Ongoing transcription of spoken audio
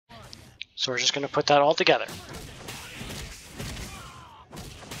So we're just going to put that all together.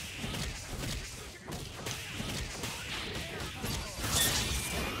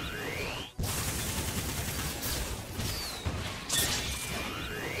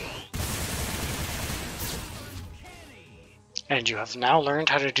 And you have now learned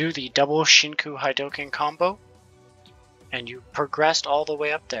how to do the double Shinku Hadoken combo, and you progressed all the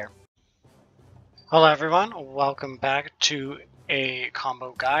way up there. Hello everyone, welcome back to a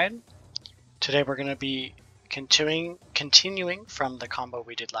combo guide. Today we're going to be continuing from the combo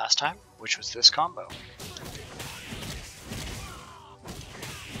we did last time, which was this combo.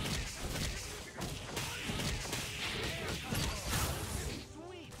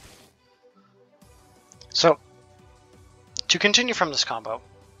 So, to continue from this combo,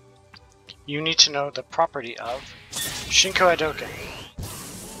 you need to know the property of Shinku Hadoken.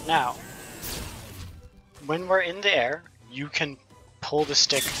 Now, when we're in the air, you can pull the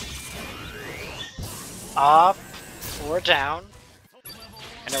stick up or down,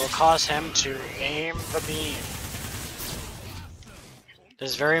 and it will cause him to aim the beam.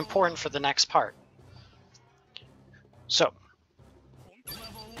 This is very important for the next part. So,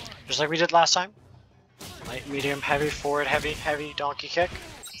 just like we did last time, light, medium, heavy, forward, heavy, heavy, donkey kick.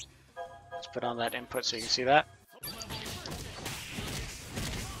 Let's put on that input so you can see that.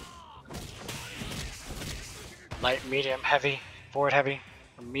 Light, medium, heavy, forward, heavy,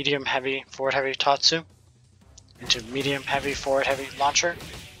 or medium, heavy, forward, heavy, Tatsu. Into medium, heavy, forward, heavy, launcher.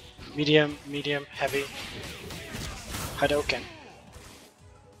 Medium, medium, heavy, Hadoken.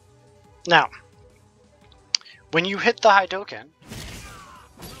 Now, when you hit the Hadoken,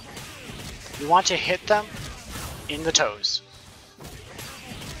 you want to hit them in the toes.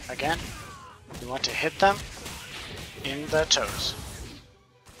 Again, you want to hit them in the toes.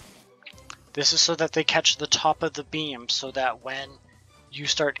 This is so that they catch the top of the beam, so that when you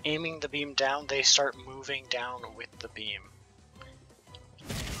start aiming the beam down, they start moving down with the beam.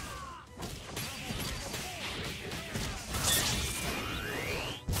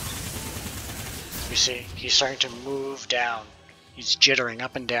 You see, he's starting to move down. He's jittering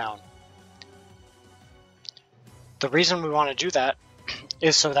up and down. The reason we want to do that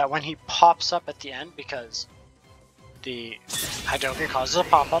is so that when he pops up at the end, because the Hadoken causes a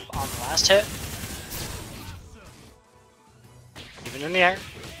pop-up on the last hit, even in the air,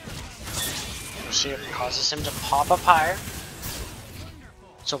 you'll see it causes him to pop up higher.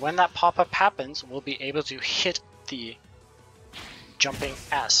 So when that pop-up happens, we'll be able to hit the jumping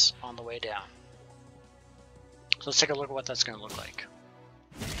S on the way down. So let's take a look at what that's going to look like.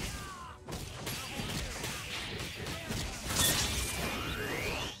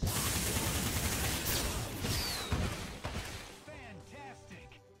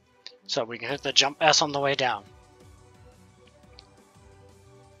 So we can hit the jump S on the way down.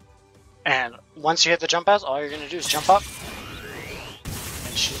 And once you hit the jump S, all you're going to do is jump up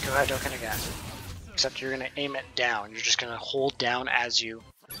and Shinku Hadoken again. Except you're going to aim it down. You're just going to hold down as you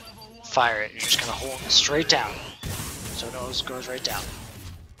fire it. You're just going to hold straight down. So it always goes right down.